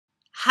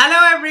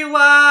Hello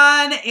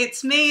everyone,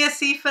 it's me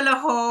Asifa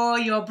Lahore,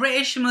 your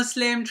British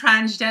Muslim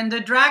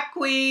transgender drag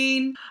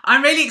queen.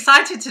 I'm really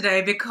excited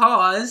today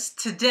because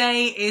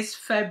today is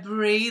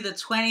February the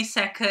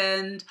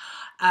 22nd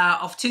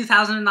of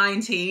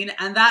 2019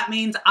 and that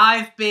means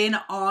I've been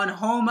on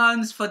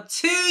hormones for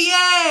 2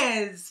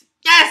 years.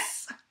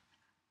 Yes!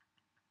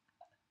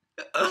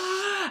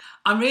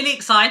 I'm really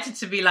excited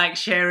to be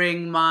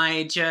sharing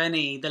my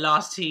journey the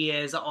last 2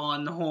 years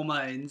on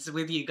hormones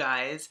with you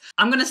guys.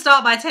 I'm going to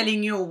start by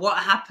telling you what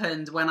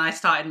happened when I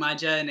started my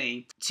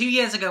journey. 2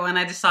 years ago when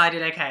I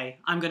decided, okay,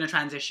 I'm going to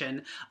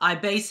transition, I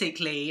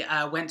basically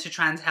went to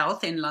Trans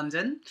Health in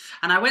London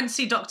and I went to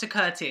see Dr.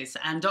 Curtis,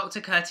 and Dr.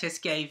 Curtis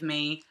gave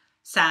me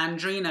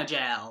Sandrina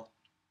gel.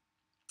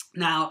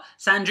 Now,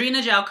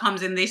 Sandrina gel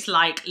comes in this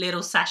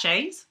little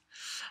sachets.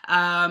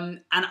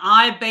 And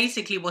I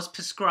basically was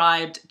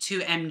prescribed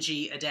 2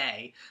 mg a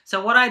day.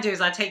 So what I do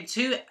is I take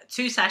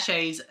two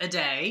sachets a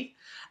day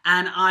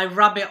and I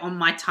rub it on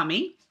my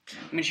tummy.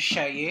 Let me just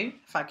show you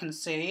if I can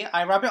see.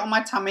 I rub it on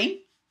my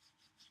tummy.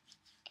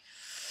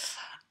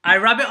 I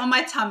rub it on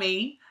my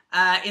tummy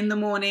in the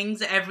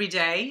mornings every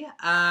day,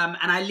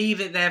 and I leave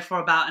it there for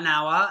about an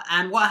hour.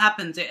 And what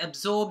happens, it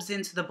absorbs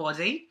into the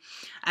body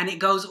and it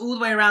goes all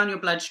the way around your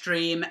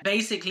bloodstream.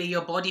 Basically,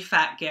 your body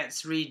fat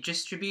gets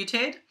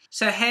redistributed.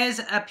 So here's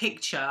a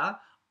picture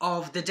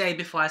of the day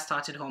before I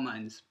started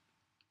hormones.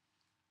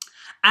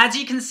 As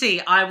you can see,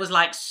 I was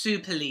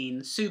super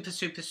lean, super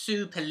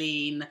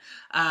lean,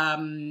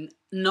 not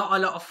a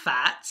lot of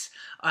fat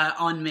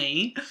on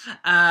me.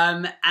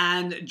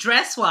 And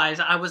dress-wise,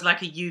 I was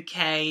like a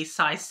UK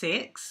size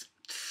 6.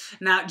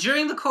 Now,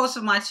 during the course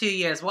of my 2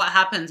 years, what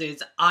happens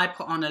is I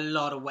put on a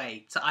lot of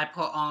weight. I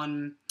put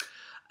on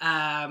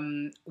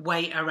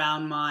weight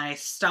around my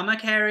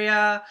stomach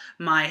area,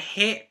 my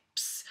hips,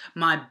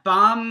 my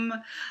bum,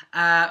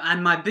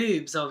 and my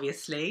boobs,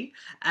 obviously.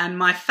 And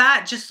my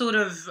fat just sort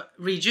of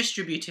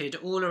redistributed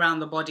all around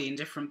the body in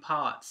different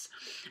parts.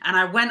 And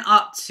I went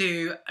up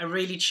to a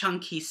really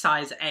chunky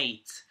size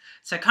 8.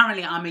 So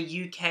currently I'm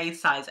a UK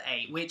size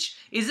 8, which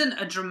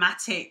isn't a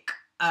dramatic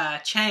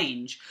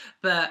change,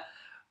 but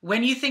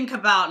when you think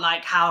about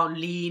how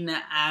lean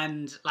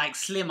and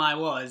slim I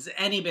was,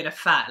 any bit of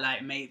fat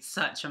made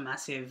such a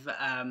massive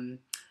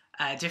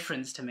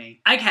difference to me.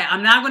 Okay,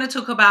 I'm now going to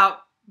talk about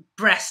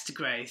breast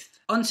growth.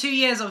 On 2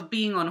 years of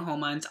being on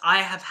hormones, I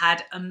have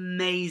had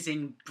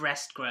amazing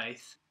breast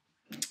growth.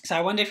 So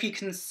I wonder if you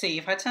can see,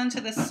 if I turn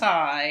to the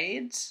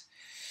side.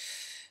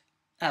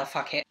 Oh,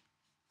 fuck it.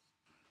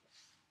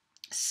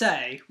 So,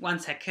 1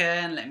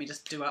 second, let me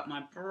just do up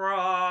my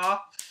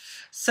bra.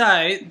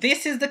 So,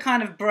 this is the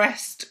kind of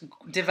breast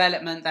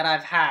development that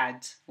I've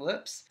had.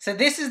 Whoops. So,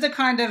 this is the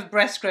kind of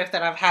breast growth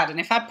that I've had. And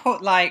if I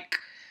put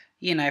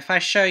if I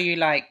show you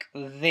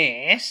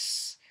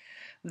this,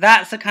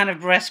 that's the kind of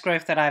breast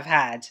growth that I've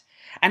had.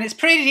 And it's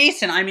pretty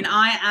decent. I mean,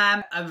 I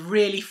am a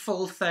really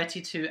full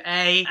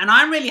 32A. And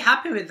I'm really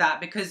happy with that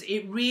because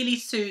it really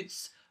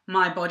suits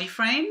my body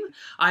frame.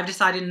 I've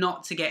decided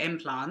not to get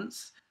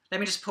implants. Let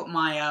me just put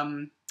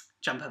my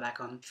jumper back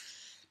on.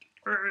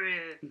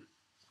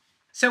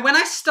 So when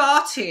I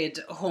started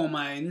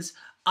hormones,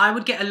 I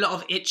would get a lot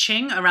of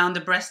itching around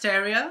the breast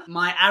area.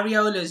 My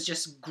areolas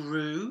just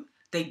grew.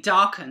 They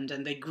darkened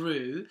and they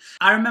grew.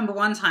 I remember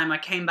one time I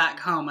came back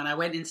home and I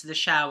went into the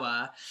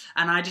shower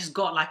and I just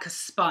got a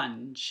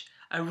sponge,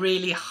 a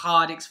really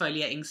hard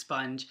exfoliating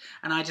sponge,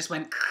 and I just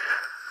went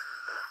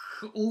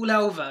all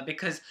over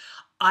because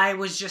I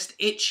was just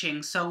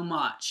itching so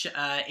much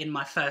in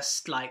my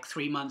first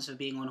 3 months of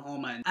being on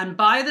hormones. And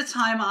by the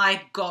time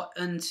I got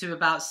into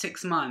about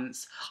 6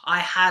 months, I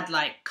had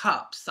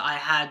cups. I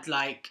had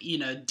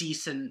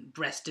decent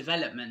breast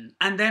development.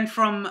 And then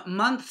from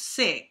month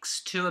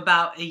 6 to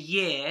about a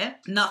year,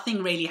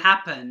 nothing really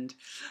happened.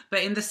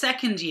 But in the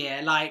second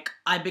year,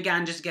 I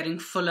began just getting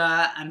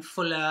fuller and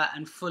fuller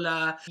and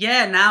fuller.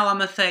 Yeah, now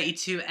I'm a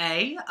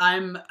 32A.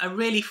 I'm a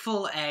really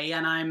full A,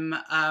 and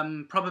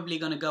I'm probably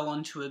gonna go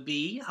on to a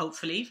B.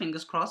 Hopefully,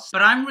 fingers crossed.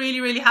 But I'm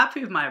really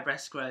happy with my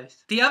breast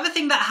growth. The other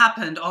thing that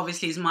happened,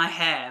 obviously, is my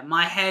hair.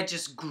 My hair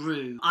just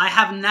grew. I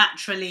have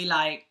naturally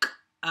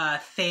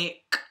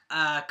thick,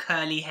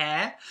 curly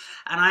hair,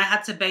 and I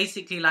had to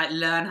basically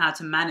learn how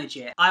to manage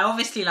it. I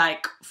obviously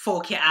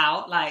fork it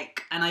out,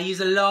 and I use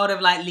a lot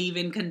of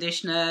leave-in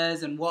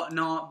conditioners and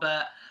whatnot,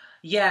 but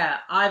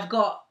yeah, I've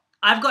got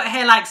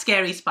hair like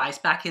Scary Spice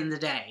back in the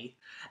day.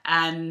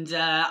 And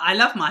I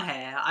love my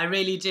hair, I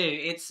really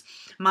do.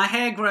 My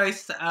hair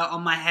growth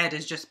on my head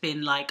has just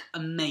been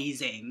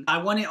amazing. I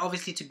want it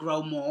obviously to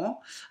grow more.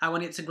 I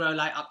want it to grow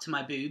up to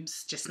my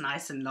boobs, just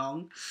nice and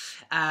long.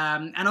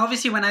 And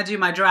obviously when I do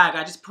my drag,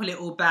 I just pull it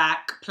all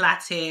back,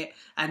 plait it,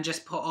 and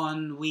just put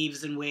on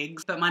weaves and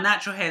wigs. But my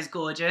natural hair is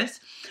gorgeous.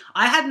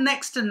 I had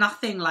next to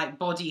nothing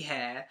body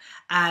hair,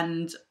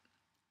 and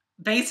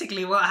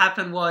basically what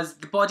happened was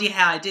the body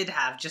hair I did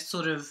have just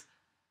sort of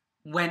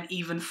went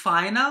even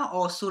finer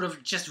or sort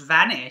of just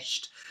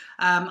vanished.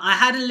 I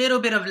had a little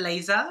bit of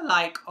laser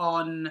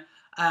on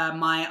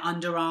my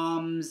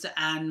underarms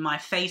and my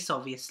face,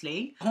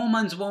 obviously.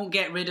 Hormones won't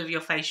get rid of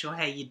your facial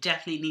hair. You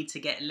definitely need to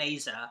get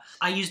laser.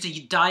 I used a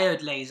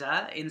diode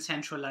laser in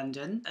central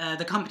London.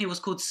 The company was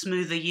called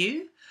Smoother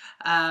You.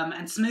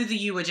 And Smoother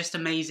You were just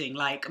amazing.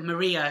 Like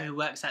Maria, who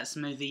works at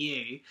Smoother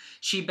You,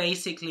 she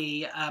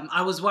basically,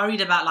 I was worried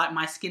about like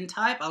my skin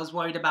type. I was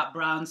worried about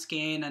brown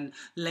skin and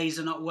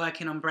laser not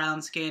working on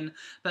brown skin.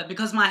 But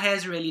because my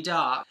hair's really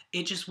dark,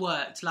 it just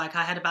worked. Like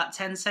I had about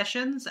 10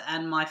 sessions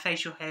and my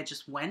facial hair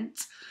just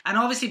went. And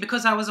obviously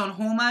because I was on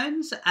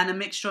hormones and a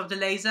mixture of the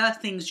laser,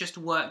 things just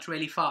worked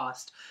really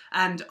fast.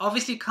 And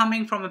obviously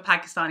coming from a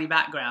Pakistani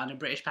background, a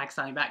British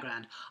Pakistani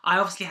background, I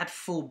obviously had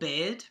full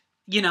beard.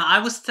 You know, I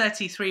was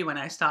 33 when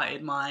I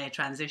started my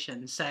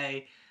transition, so,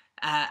 and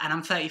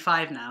I'm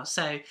 35 now,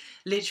 so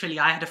literally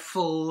I had a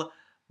full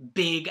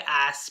big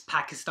ass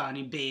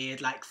Pakistani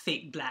beard, like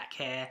thick black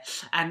hair,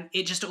 and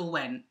it just all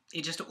went.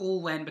 It just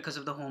all went because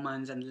of the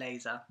hormones and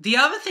laser. The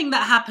other thing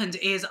that happened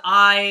is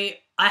I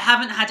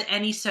haven't had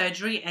any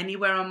surgery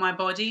anywhere on my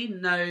body,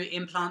 no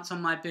implants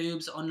on my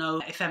boobs or no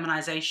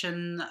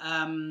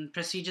effeminization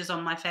procedures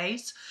on my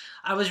face.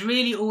 I was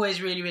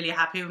always really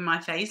happy with my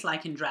face,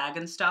 like in drag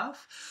and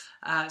stuff.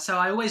 So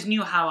I always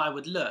knew how I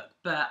would look,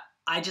 but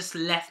I just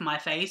left my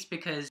face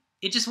because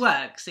it just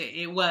works.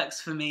 It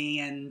works for me,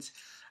 and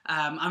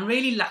I'm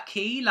really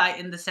lucky, like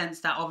in the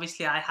sense that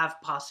obviously I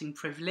have passing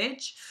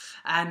privilege,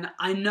 and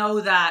I know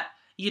that,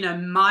 you know,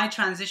 my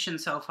transition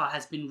so far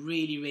has been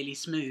really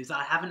smooth.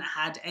 I haven't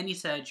had any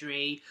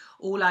surgery.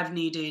 All I've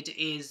needed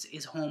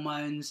is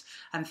hormones,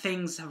 and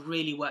things have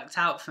really worked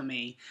out for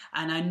me.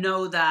 And I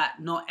know that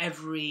not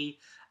every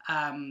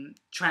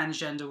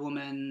transgender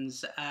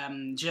woman's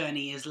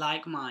journey is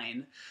like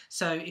mine.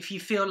 So if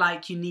you feel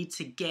like you need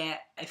to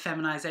get a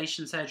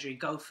feminization surgery,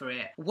 go for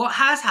it. What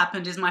has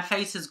happened is my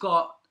face has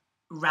got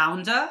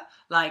rounder,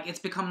 like it's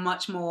become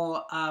much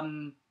more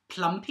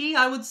plumpy,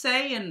 I would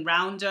say, and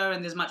rounder,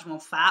 and there's much more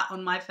fat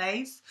on my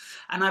face,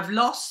 and I've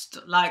lost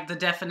like the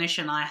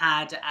definition I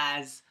had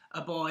as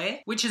a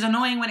boy, which is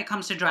annoying when it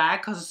comes to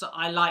drag, because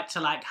I like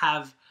to like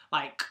have,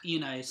 like, you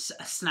know, a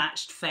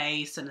snatched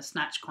face and a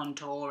snatched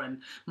contour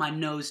and my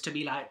nose to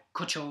be like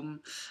kuchum.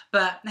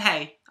 But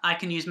hey, I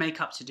can use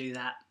makeup to do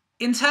that.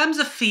 In terms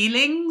of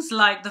feelings,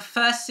 like the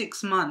first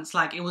 6 months,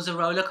 like it was a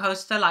roller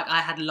coaster. Like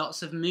I had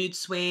lots of mood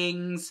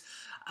swings.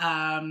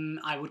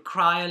 I would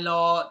cry a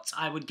lot.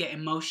 I would get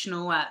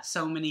emotional at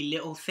so many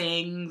little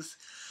things.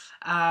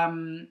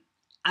 And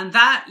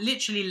that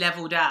literally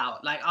leveled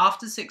out. Like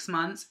after 6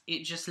 months,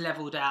 it just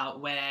leveled out,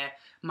 where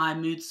my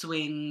mood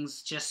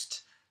swings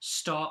just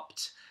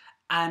stopped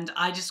and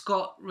I just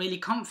got really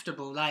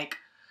comfortable. Like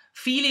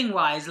feeling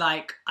wise,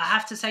 like I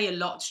have to say a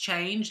lot's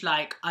changed.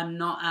 Like I'm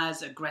not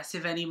as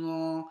aggressive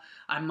anymore.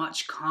 I'm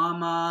much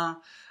calmer.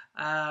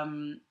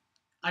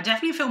 I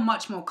definitely feel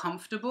much more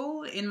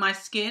comfortable in my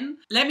skin.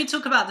 Let me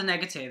talk about the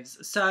negatives.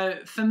 So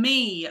for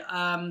me,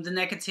 the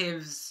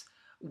negatives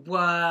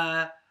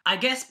were, I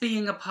guess,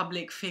 being a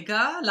public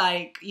figure.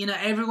 Like, you know,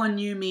 everyone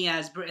knew me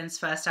as Britain's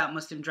first out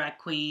Muslim drag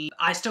queen.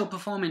 I still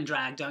perform in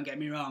drag, don't get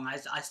me wrong.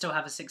 I still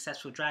have a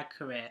successful drag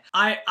career.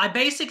 I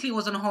basically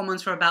was on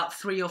hormones for about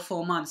 3 or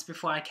 4 months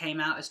before I came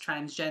out as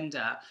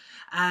transgender.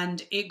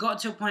 And it got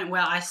to a point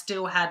where I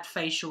still had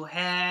facial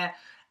hair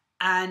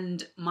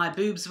and my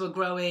boobs were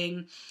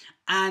growing.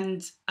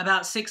 And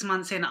about 6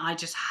 months in, I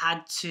just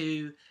had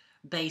to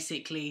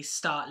basically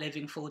start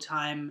living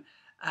full-time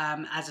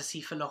as a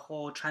Sifa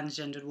Lahore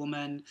transgendered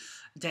woman,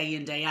 day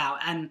in, day out.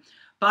 And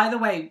by the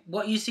way,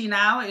 what you see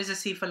now is a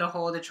Sifa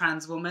Lahore, the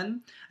trans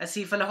woman. A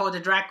Sifa Lahore, the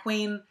drag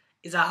queen,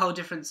 is a whole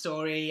different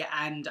story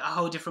and a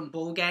whole different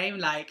ball game.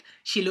 Like,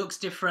 she looks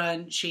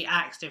different, she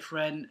acts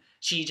different,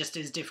 she just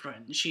is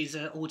different. She's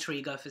an alter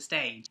ego for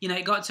stage. You know,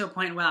 it got to a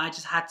point where I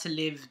just had to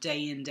live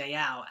day in, day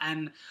out.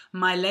 And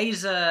my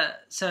laser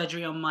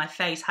surgery on my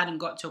face hadn't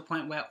got to a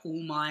point where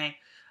all my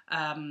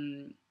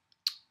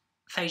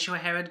facial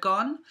hair had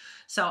gone.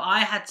 So I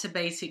had to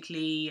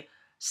basically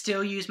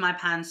still use my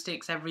pan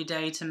sticks every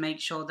day to make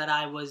sure that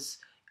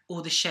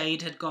all the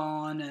shade had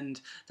gone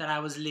and that I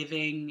was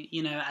living,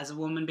 you know, as a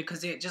woman,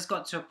 because it just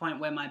got to a point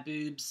where my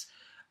boobs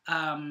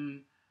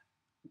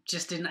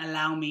just didn't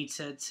allow me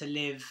to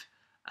live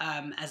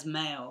as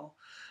male.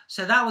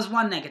 So that was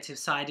one negative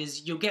side,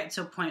 is you'll get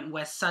to a point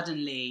where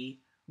suddenly,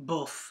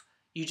 boof,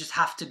 you just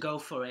have to go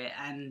for it.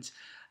 And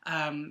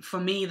for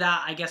me,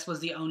 that, I guess, was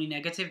the only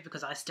negative,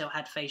 because I still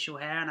had facial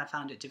hair and I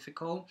found it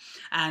difficult.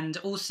 And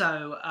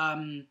also,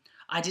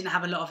 I didn't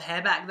have a lot of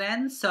hair back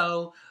then,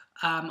 so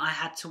I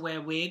had to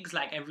wear wigs,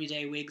 like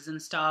everyday wigs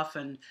and stuff,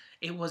 and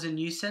it was a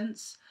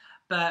nuisance.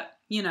 But,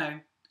 you know,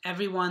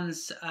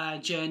 everyone's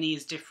journey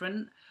is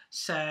different,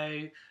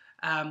 so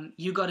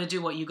you got to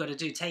do what you got to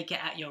do. Take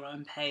it at your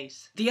own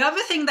pace. The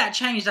other thing that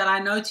changed that I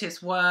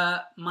noticed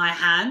were my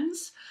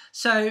hands.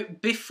 So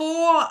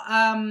before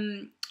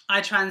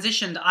I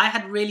transitioned, I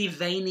had really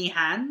veiny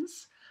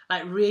hands,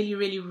 like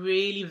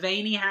really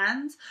veiny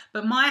hands.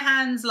 But my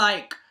hands,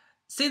 like,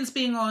 since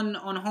being on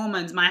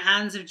hormones, my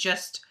hands have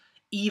just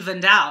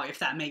evened out, if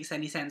that makes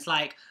any sense.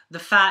 Like, the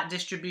fat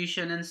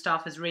distribution and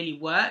stuff has really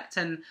worked,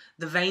 and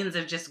the veins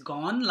have just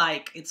gone.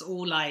 Like, it's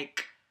all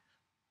like,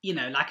 you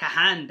know, like a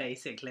hand,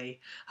 basically.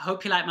 I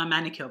hope you like my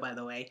manicure, by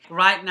the way.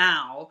 Right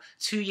now,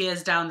 2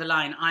 years down the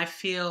line, I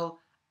feel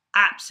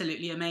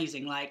absolutely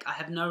amazing. Like, I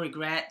have no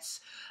regrets.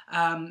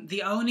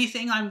 The only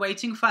thing I'm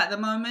waiting for at the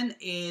moment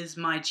is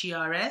my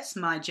GRS,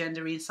 my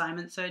gender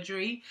reassignment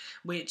surgery,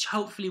 which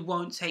hopefully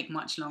won't take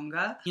much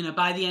longer. You know,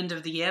 by the end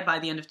of the year, by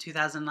the end of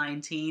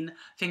 2019,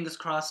 fingers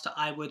crossed,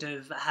 I would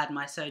have had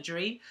my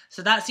surgery.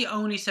 So that's the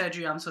only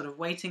surgery I'm sort of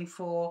waiting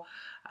for.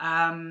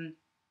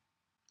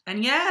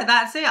 And yeah,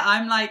 that's it.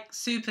 I'm like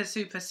super,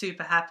 super,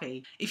 super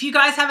happy. If you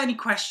guys have any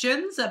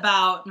questions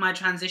about my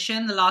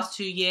transition, the last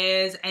 2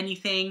 years,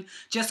 anything,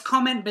 just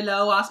comment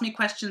below, ask me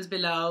questions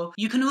below.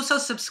 You can also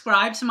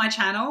subscribe to my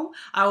channel.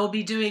 I will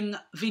be doing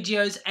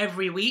videos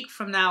every week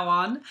from now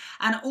on.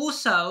 And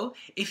also,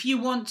 if you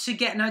want to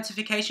get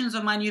notifications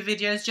of my new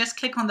videos, just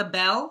click on the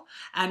bell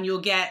and you'll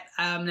get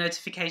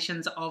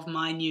notifications of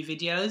my new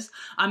videos.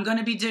 I'm going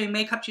to be doing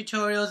makeup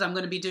tutorials. I'm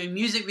going to be doing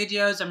music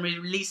videos. I'm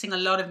releasing a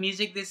lot of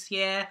music this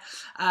year.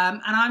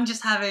 And I'm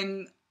just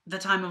having the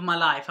time of my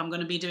life. I'm going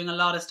to be doing a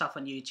lot of stuff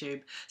on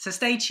YouTube. So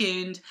stay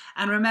tuned.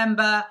 And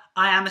remember,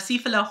 I am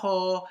Asifa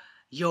Lahore,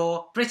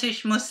 your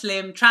British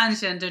Muslim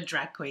transgender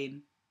drag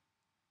queen.